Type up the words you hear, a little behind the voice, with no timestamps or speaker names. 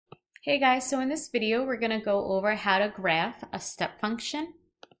Hey guys, so in this video we're going to go over how to graph a step function.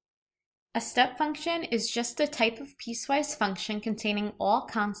 A step function is just a type of piecewise function containing all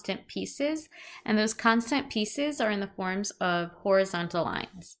constant pieces, and those constant pieces are in the forms of horizontal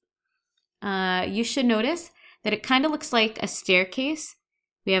lines. You should notice that it kind of looks like a staircase.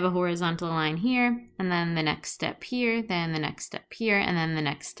 We have a horizontal line here, and then the next step here, then the next step here, and then the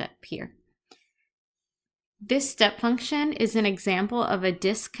next step here. This step function is an example of a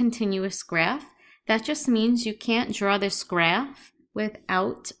discontinuous graph. That just means you can't draw this graph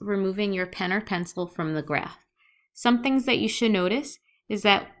without removing your pen or pencil from the graph. Some things that you should notice is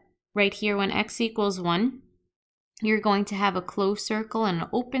that right here when x equals 1, you're going to have a closed circle and an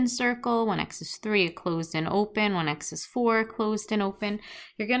open circle. When x is 3, a closed and open. When x is 4, closed and open.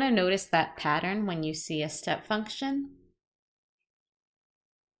 You're going to notice that pattern when you see a step function.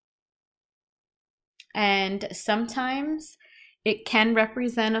 And sometimes it can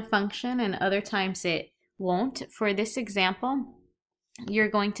represent a function and other times it won't. For this example, you're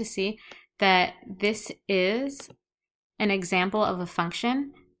going to see that this is an example of a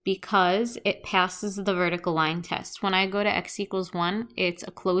function because it passes the vertical line test. When I go to x equals 1, it's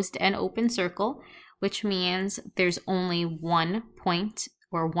a closed and open circle, which means there's only one point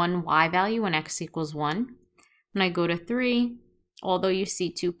or one y value when x equals 1. When I go to 3, although you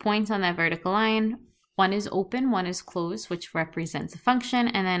see 2 points on that vertical line, one is open, one is closed, which represents a function.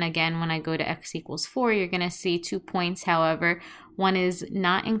 And then again, when I go to x equals 4, you're going to see 2 points. However, one is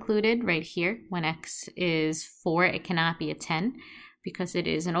not included right here. When x is 4, it cannot be a 10 because it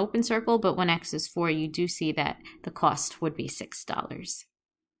is an open circle. But when x is 4, you do see that the cost would be $6.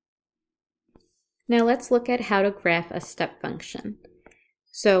 Now let's look at how to graph a step function.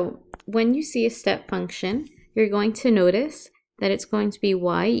 So when you see a step function, you're going to notice that it's going to be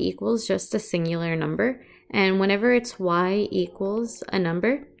y equals just a singular number. And whenever it's y equals a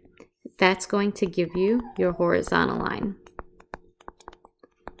number, that's going to give you your horizontal line.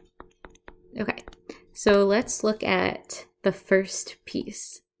 Okay, so let's look at the first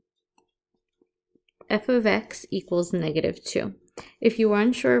piece. F of x equals -2. If you are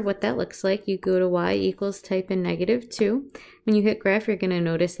unsure what that looks like, you go to y equals, type in -2. When you hit graph, you're going to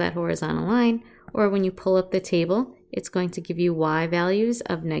notice that horizontal line, or when you pull up the table, it's going to give you y values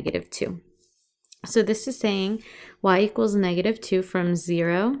of -2. So this is saying y equals -2 from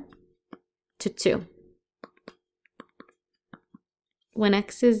 0 to 2. When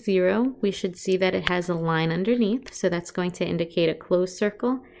x is 0, we should see that it has a line underneath, so that's going to indicate a closed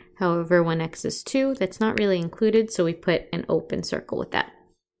circle. However, when x is 2, that's not really included, so we put an open circle with that.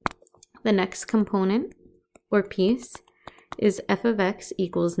 The next component, or piece, is f of x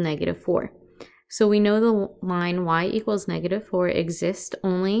equals -4. So we know the line y equals -4 exists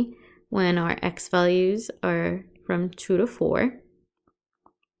only when our x values are from 2 to 4.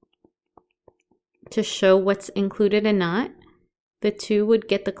 To show what's included and not, the 2 would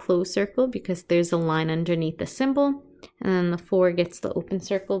get the closed circle because there's a line underneath the symbol, and then the 4 gets the open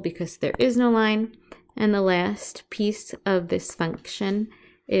circle because there is no line. And the last piece of this function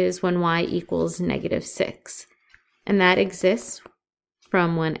is when y equals -6. And that exists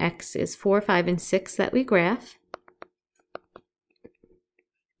from when x is 4, 5, and 6 that we graph.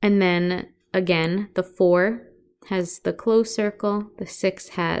 And then again, the 4 has the closed circle, the 6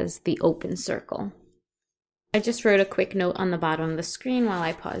 has the open circle. I just wrote a quick note on the bottom of the screen while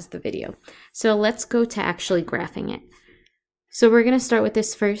I paused the video. So let's go to actually graphing it. So we're going to start with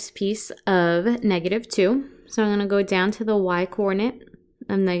this first piece of -2. So I'm going to go down to the y coordinate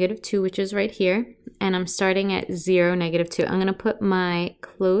of -2, which is right here. And I'm starting at 0, -2. I'm going to put my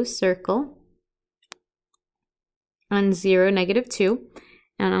closed circle on 0, -2.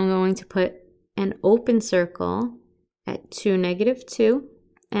 And I'm going to put an open circle at 2, -2.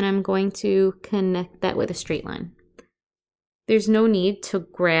 And I'm going to connect that with a straight line. There's no need to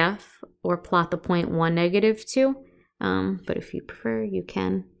graph or plot the point 1, -2. But if you prefer, you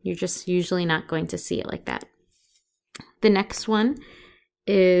can. You're just usually not going to see it like that. The next one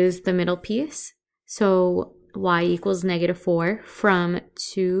is the middle piece. So y equals -4 from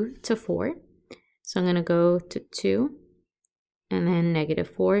 2 to 4. So I'm going to go to 2 and then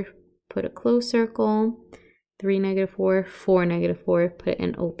 -4, put a closed circle, 3, -4, 4, -4, put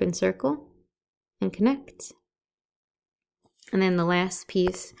an open circle and connect. And then the last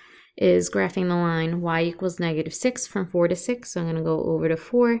piece is graphing the line y equals -6 from 4 to 6. So I'm going to go over to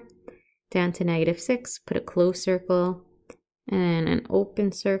 4, down to -6, put a closed circle and an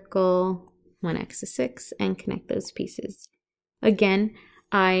open circle when x is 6, and connect those pieces. Again,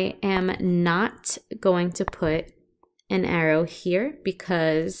 I am not going to put an arrow here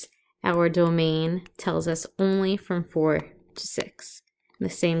because our domain tells us only from 4 to 6. The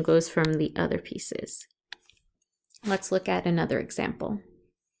same goes from the other pieces. Let's look at another example.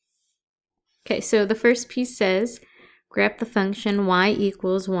 Okay, so the first piece says, graph the function y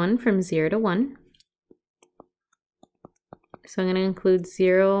equals 1 from 0 to 1. So I'm going to include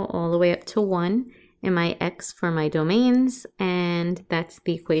 0 all the way up to 1 in my x for my domains, and that's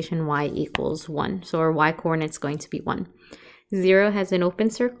the equation y equals 1. So our y coordinate is going to be 1. 0 has an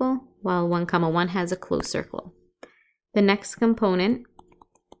open circle, while 1 comma 1 has a closed circle. The next component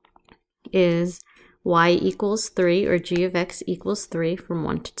is y equals 3, or g of x equals 3 from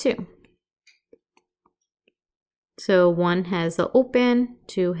 1 to 2. So 1 has the open,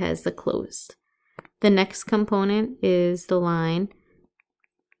 2 has the closed. The next component is the line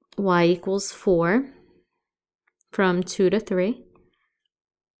y equals 4 from 2 to 3.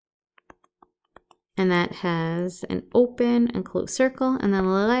 And that has an open and closed circle. And then the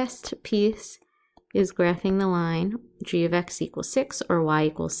last piece is graphing the line g of x equals 6, or y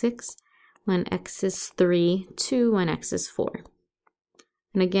equals 6, when x is 3 to when x is 4.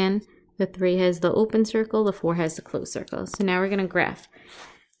 And again, the 3 has the open circle, the 4 has the closed circle. So now we're going to graph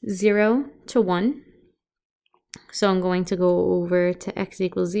 0 to 1. So I'm going to go over to x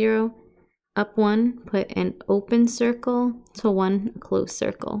equals 0, up 1, put an open circle to 1 closed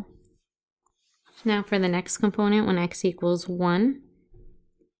circle. Now for the next component, when x equals 1,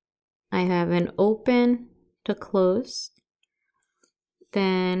 I have an open to closed.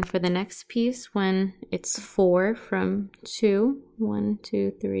 Then for the next piece, when it's 4 from 2, 1,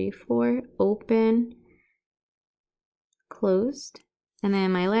 2, 3, 4, open, closed. And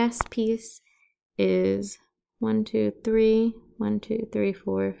then my last piece is 1, 2, 3, 1, 2, 3,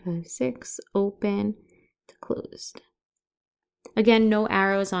 4, 5, 6, open to closed. Again, no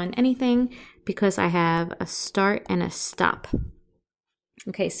arrows on anything because I have a start and a stop.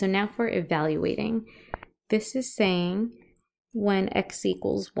 Okay, so now for evaluating. This is saying when x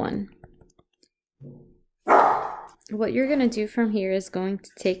equals 1. What you're going to do from here is going to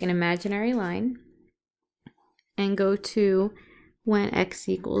take an imaginary line and go to when x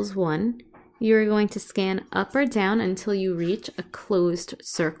equals 1. You're going to scan up or down until you reach a closed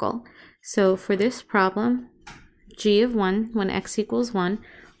circle. So for this problem, g of 1 when x equals 1,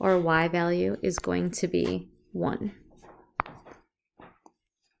 or y value, is going to be 1.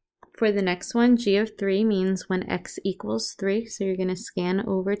 For the next one, g of 3 means when x equals 3. So you're going to scan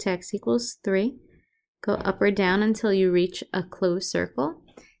over to x equals 3. Go up or down until you reach a closed circle.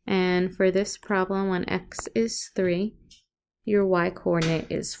 And for this problem, when x is 3, your y coordinate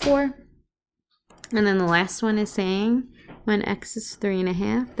is 4. And then the last one is saying when x is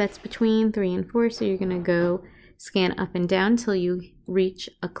 3.5, that's between 3 and 4. So you're going to go scan up and down till you reach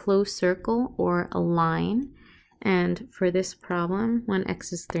a closed circle or a line. And for this problem, when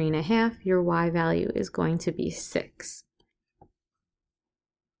x is 3.5, your y value is going to be 6.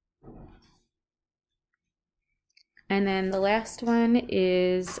 And then the last one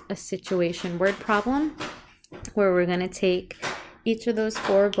is a situation word problem where we're going to take each of those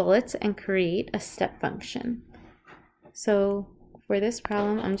 4 bullets and create a step function. So for this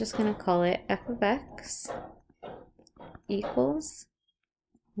problem, I'm just going to call it f of x equals,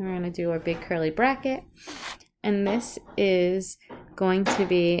 we're going to do our big curly bracket, and this is going to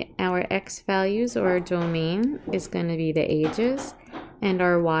be our x values, or our domain is going to be the ages, and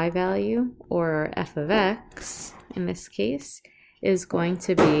our y value, or our f of x in this case, is going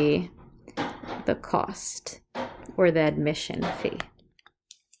to be the cost, or the admission fee.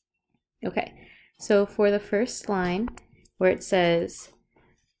 Okay, so for the first line where it says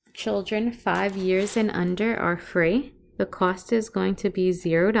children 5 years and under are free, the cost is going to be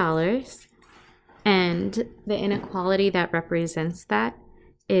 $0, and the inequality that represents that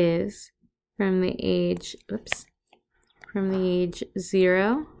is from the age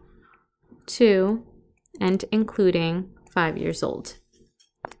 0 to and including 5 years old.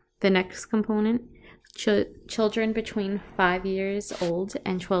 The next component, children between 5 years old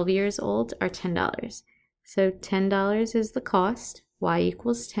and 12 years old are $10. So $10 is the cost, y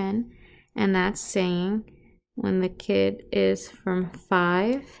equals 10, and that's saying when the kid is from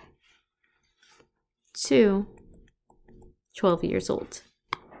 5 to 12 years old.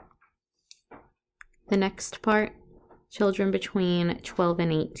 The next part, children between 12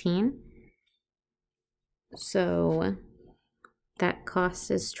 and 18. So that cost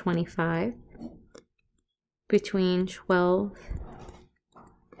is $25. Between 12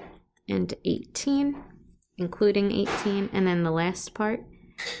 and 18, including 18, and then the last part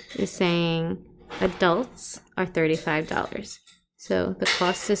is saying adults are $35. So the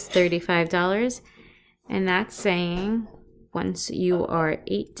cost is $35, and that's saying once you are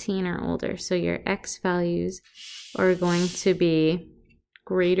 18 or older. So your x values are going to be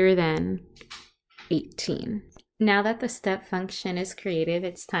greater than 18. Now that the step function is created,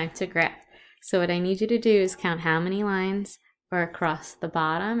 it's time to graph. So what I need you to do is count how many lines are across the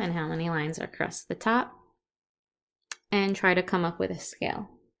bottom and how many lines are across the top, and try to come up with a scale.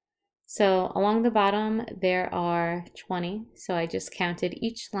 So along the bottom there are 20, so I just counted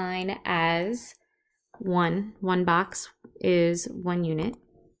each line as one box is 1 unit.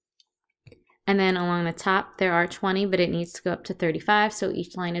 And then along the top there are 20, but it needs to go up to 35, so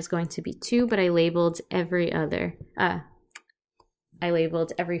each line is going to be 2, but I labeled every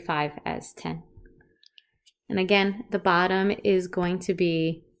 5 as 10. And again, the bottom is going to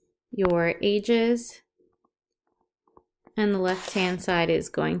be your ages, and the left-hand side is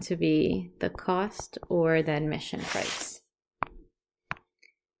going to be the cost or the admission price.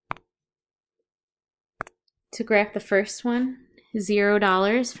 To graph the first one,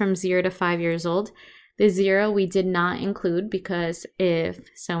 $0 from 0 to 5 years old. The 0 we did not include because if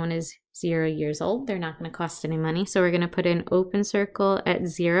someone is 0 years old, they're not going to cost any money. So we're going to put an open circle at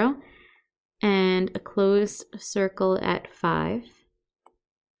 0 and a closed circle at 5.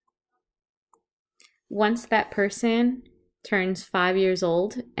 Once that person turns 5 years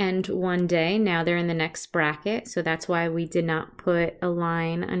old and 1 day, now they're in the next bracket. So that's why we did not put a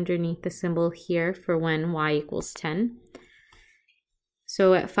line underneath the symbol here for when y equals 10.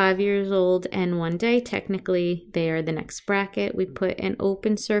 So at 5 years old and 1 day, technically they are the next bracket. We put an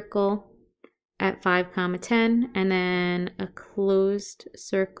open circle at 5, 10, and then a closed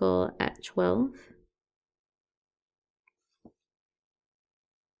circle at 12.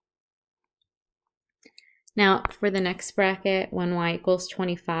 Now for the next bracket, when y equals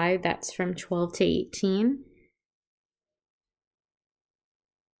 25, that's from 12 to 18.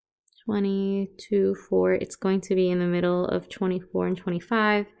 22, 4, it's going to be in the middle of 24 and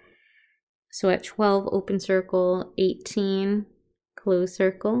 25. So at 12, open circle, 18, closed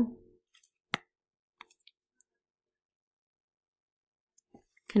circle.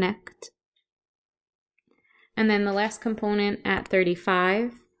 Connect. And then the last component at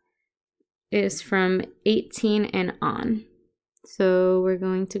 35 is from 18 and on. So we're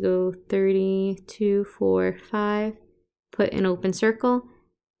going to go 32, 4, 5, put an open circle.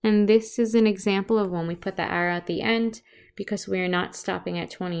 And this is an example of when we put the arrow at the end, because we're not stopping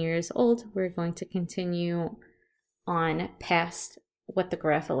at 20 years old. We're going to continue on past what the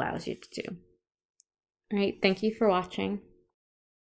graph allows you to do. All right, thank you for watching.